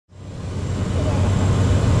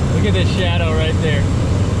Look at this shadow right there.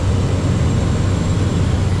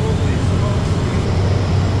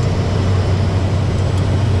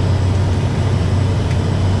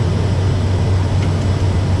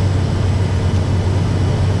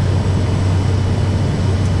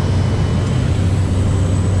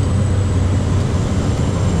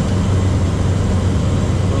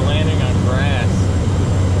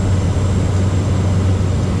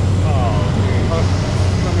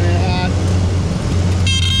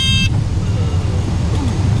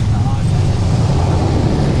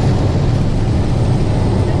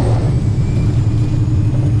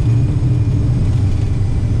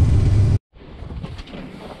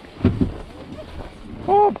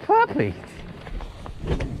 Oh, puppy.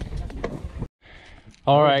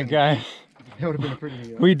 All right, guys. That would have been a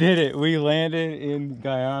pretty... We did it. We landed in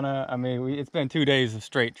Guyana. I mean, it's been 2 days of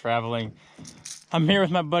straight traveling. I'm here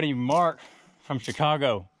with my buddy Mark from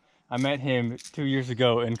Chicago. I met him 2 years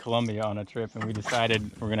ago in Colombia on a trip, and we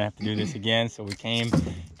decided we're gonna have to do this again. So we came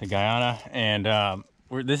to Guyana, and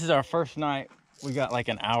this is our first night. We got like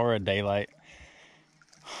an hour of daylight.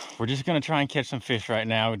 We're just gonna try and catch some fish right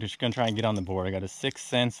now. We're just gonna try and get on the board. I got a 6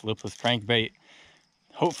 cents lipless crankbait.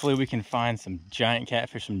 Hopefully we can find some giant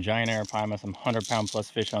catfish, some giant arapaima, some 100-pound plus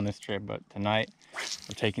fish on this trip. But tonight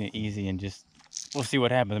we're taking it easy and just, we'll see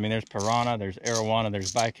what happens. I mean, there's piranha, there's arowana,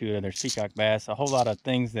 there's barracuda, there's peacock bass, a whole lot of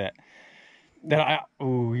things that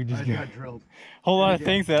you just got drilled. Whole lot of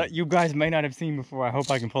things that you guys may not have seen before. I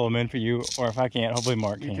hope I can pull them in for you, or if I can't, hopefully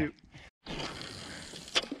Mark can. Too.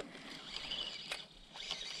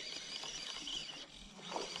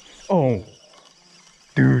 Oh,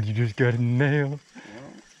 dude, you just got a nail.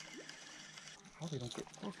 How they don't get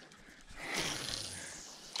hooked?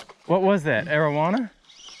 What was that? Arowana?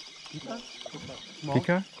 Peacock?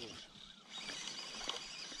 Peacock?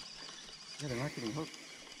 Yeah, they're not getting hooked.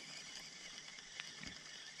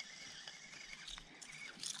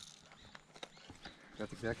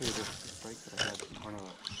 That's exactly the strike that I had on a...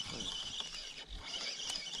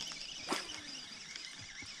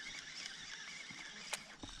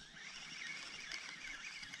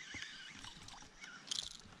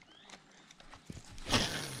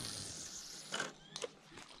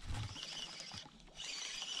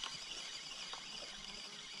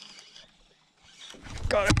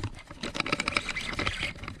 Got it.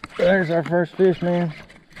 There's our first fish, man.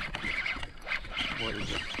 What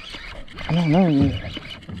is it? I don't know yet.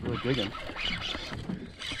 It's really digging.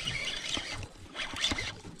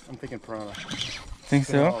 I'm thinking piranha. Think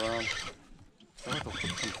so? All around. I don't know if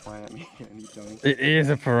they'll come flying at me and eat me. It is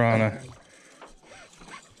a piranha.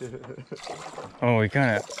 Oh, we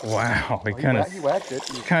kind of, wow, we kind of, He whacked it.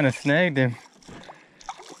 kind of snagged him.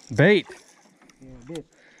 Bait. Yeah, it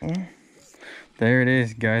did. There it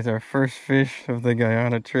is, guys. Our first fish of the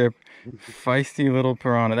Guyana trip. Feisty little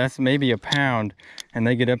piranha. That's maybe a pound, and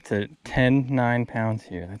they get up to 9 pounds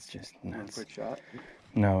here. That's just nuts. Quick shot.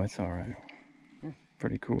 No, it's all right.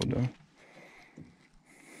 Pretty cool, though.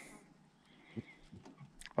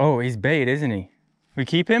 Oh, he's bait, isn't he? We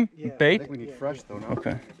keep him? Yeah, Bait? I think we need fresh, though, no?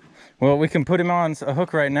 Okay. Well, we can put him on a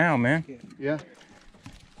hook right now, man. Yeah.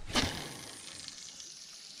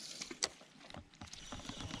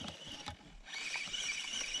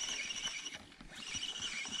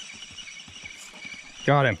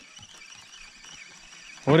 Got him.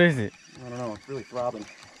 What is it? I don't know. It's really throbbing.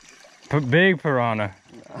 Big piranha.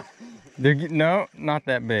 No. No, not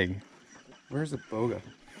that big. Where's the boga?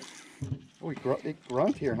 Oh, he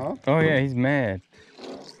grunt here, huh? Oh yeah, he's mad.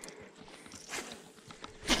 I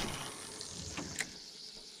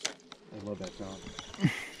love that sound.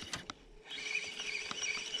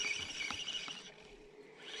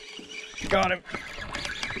 Got him.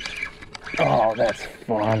 Oh, that's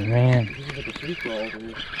fun, man. This is like a free for all,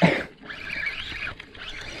 dude.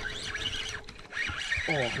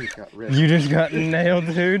 Oh, he got ripped. You just got nailed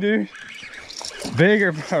too, dude.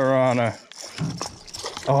 Bigger piranha.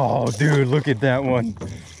 Oh, dude, look at that one.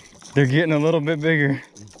 They're getting a little bit bigger.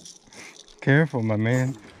 Careful, my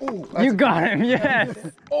man. Oh, You got him, yes.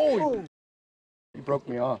 Oh, you broke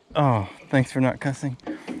me off. Oh, thanks for not cussing.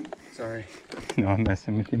 Sorry. No, I'm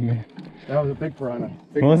messing with you, man. That was a big piranha.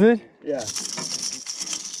 Big Was it? Yeah.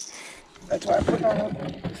 That's why I put on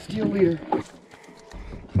a steel leader.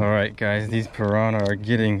 All right, guys, these piranha are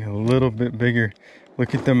getting a little bit bigger.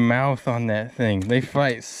 Look at the mouth on that thing. They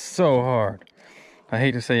fight so hard. I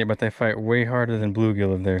hate to say it, but they fight way harder than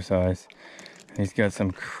bluegill of their size. He's got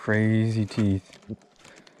some crazy teeth.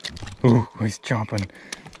 Ooh, he's chomping.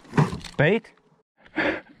 Bait?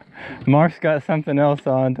 Mark's got something else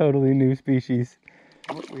on, totally new species.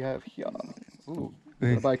 What we have here? Ooh,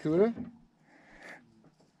 Nice. a barracuda?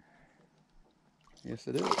 Yes,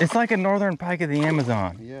 it is. It's like a northern pike of the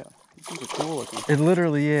Amazon. Yeah. These are cool looking. It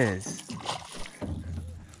literally is.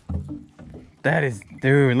 That is,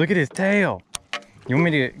 dude, look at his tail. You want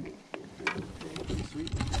me to get...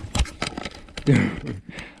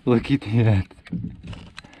 Look at that.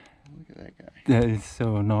 Look at that guy. That is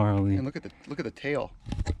so gnarly. And look at the tail.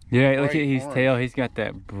 Yeah, Bright look at his orange. tail. He's got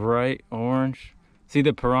that bright orange. See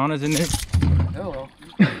the piranhas in this? Hello.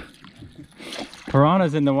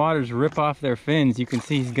 Piranhas in the waters rip off their fins. You can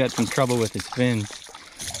see he's got some trouble with his fins.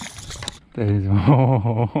 That is,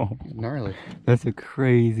 oh, Gnarly. that's a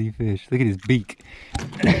crazy fish. Look at his beak.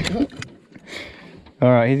 All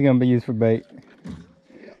right, he's gonna be used for bait.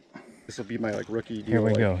 This will be my like rookie deal.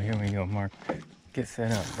 Here we go, Mark. Get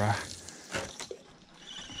set up, bro.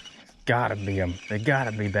 Gotta be them. They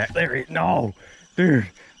gotta be back. There he, no, dude,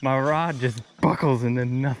 my rod just buckles into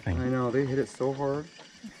nothing. I know, they hit it so hard.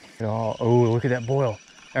 Oh, look at that boil.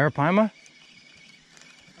 Arapaima?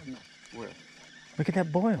 Where? Look at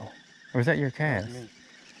that boil. Or is that your cast? That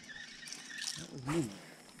was me.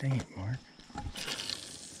 Dang it, Mark. I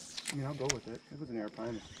mean, I'll go with it. It was an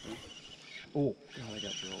Arapaima. Oh, God, I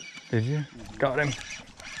got drilled. Did you? Mm-hmm. Got him.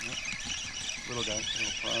 Yep. Little guy,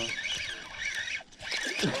 little piranha.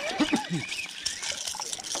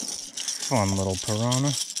 Fun little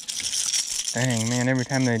piranha. Dang, man, every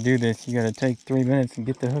time they do this, you gotta take 3 minutes and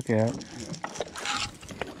get the hook out. Yeah.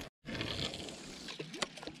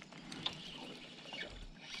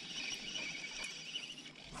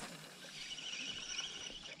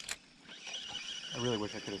 I really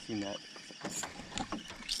wish I could have seen that.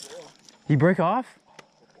 He break off?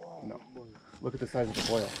 No. Look at the size of the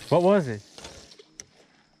boil. What was it?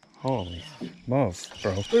 Holy smokes,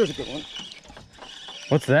 bro. There's a good one.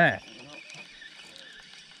 What's that?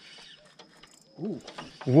 Ooh.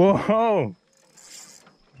 Whoa!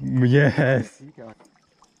 Yes. Peacock.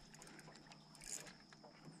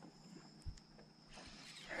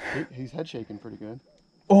 He's head shaking pretty good.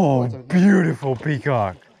 Oh, beautiful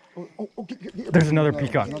peacock. Get, There's another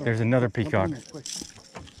peacock. There's another peacock.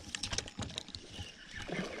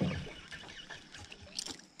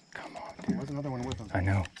 Come on, dude. There's another one with him. I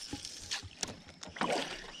know.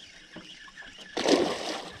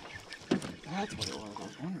 That's what it was. I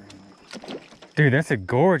was wondering. Dude, that's a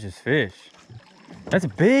gorgeous fish. That's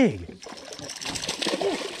big.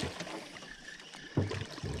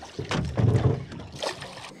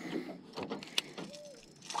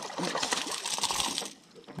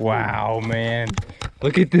 Wow, man.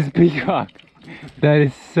 Look at this peacock. That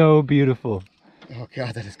is so beautiful. Oh,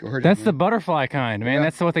 God, that is gorgeous. That's man. the butterfly kind, man. Yeah.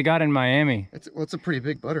 That's what they got in Miami. It's a pretty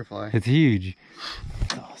big butterfly. It's huge.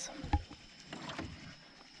 That's awesome.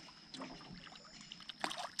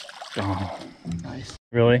 Oh. Nice.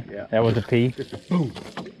 Really? Yeah. That was a pea? Boom.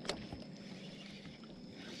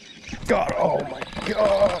 God, oh my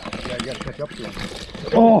God. Yeah, you gotta catch up to him.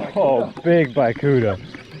 Oh, big barracuda.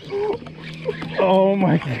 Oh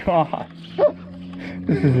my God.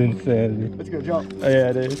 This is insanity. Let's go jump. Oh, yeah,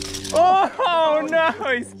 it is. Oh no,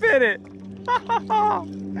 he spit it.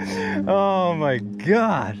 Oh my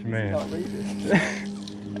gosh, man.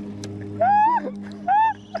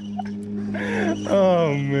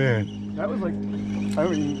 Oh man. That was like, I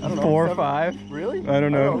don't know. 4 or 7. 5? Really? I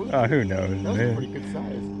don't know. Oh, Who knows, that was a man. pretty good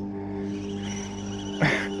size.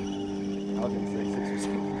 I was gonna say 6 or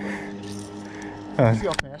 7. See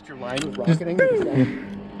how fast your line was rocketing?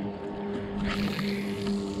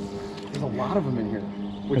 There's a lot of them in here.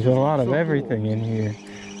 There's a lot of everything in here.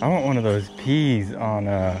 I want one of those peas on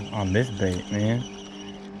this bait, man.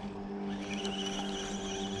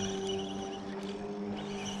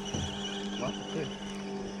 Lots of fish.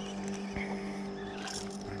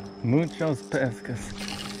 Muchos pescas.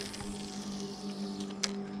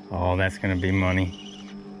 Oh, that's gonna be money.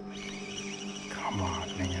 Come on,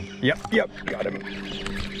 man. Yep, got him.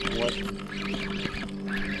 What?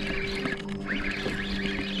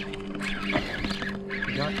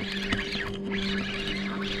 You got it.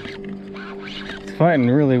 It's fighting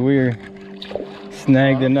really weird.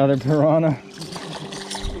 Snagged another piranha.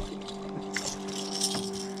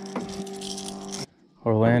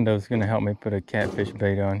 Orlando's gonna help me put a catfish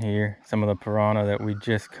bait on here. Some of the piranha that we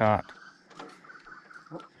just caught.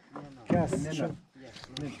 Yes.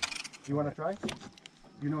 You want to try?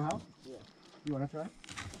 You know how? Yeah. You want to try?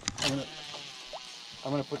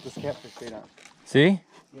 I'm gonna put this catfish bait on. See?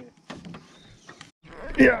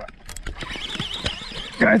 Yeah.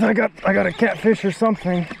 Guys, I got a catfish or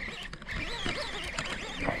something.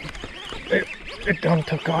 It done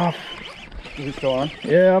took off. Is it still on?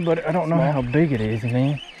 Yeah, but I don't know how big it is,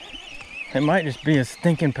 man. It might just be a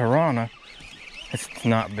stinking piranha. It's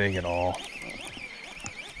not big at all.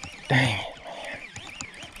 Dang it, man.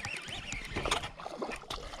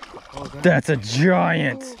 That's a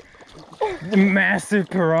giant, massive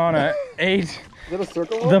piranha. Ate Is that a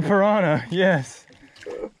circle? the piranha, yes.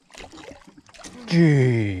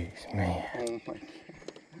 Jeez, man. Oh my God.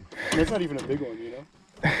 That's not even a big one, you know?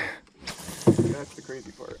 That's the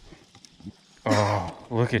crazy part. Oh,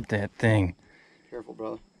 look at that thing. Careful,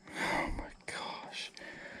 brother. Oh my gosh.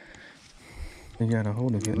 You got a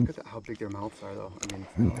hold of it. Look at how big their mouths are, though. I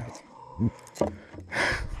mean, it's not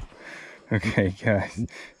Okay, guys.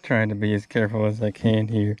 Trying to be as careful as I can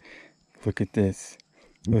here. Look at this.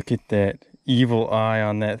 Look at that evil eye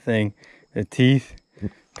on that thing. The teeth.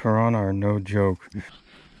 Piranha are no joke.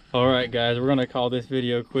 Alright guys, we're gonna call this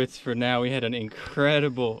video quits for now. We had an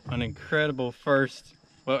incredible first,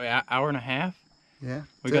 what, hour and a half? Yeah.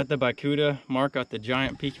 We got the Barracuda, Mark got the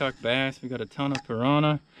giant peacock bass, we got a ton of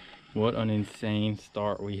piranha. What an insane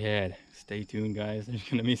start we had. Stay tuned guys, there's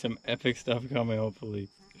gonna be some epic stuff coming hopefully.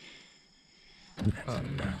 That's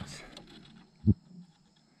nuts.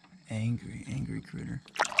 Angry critter.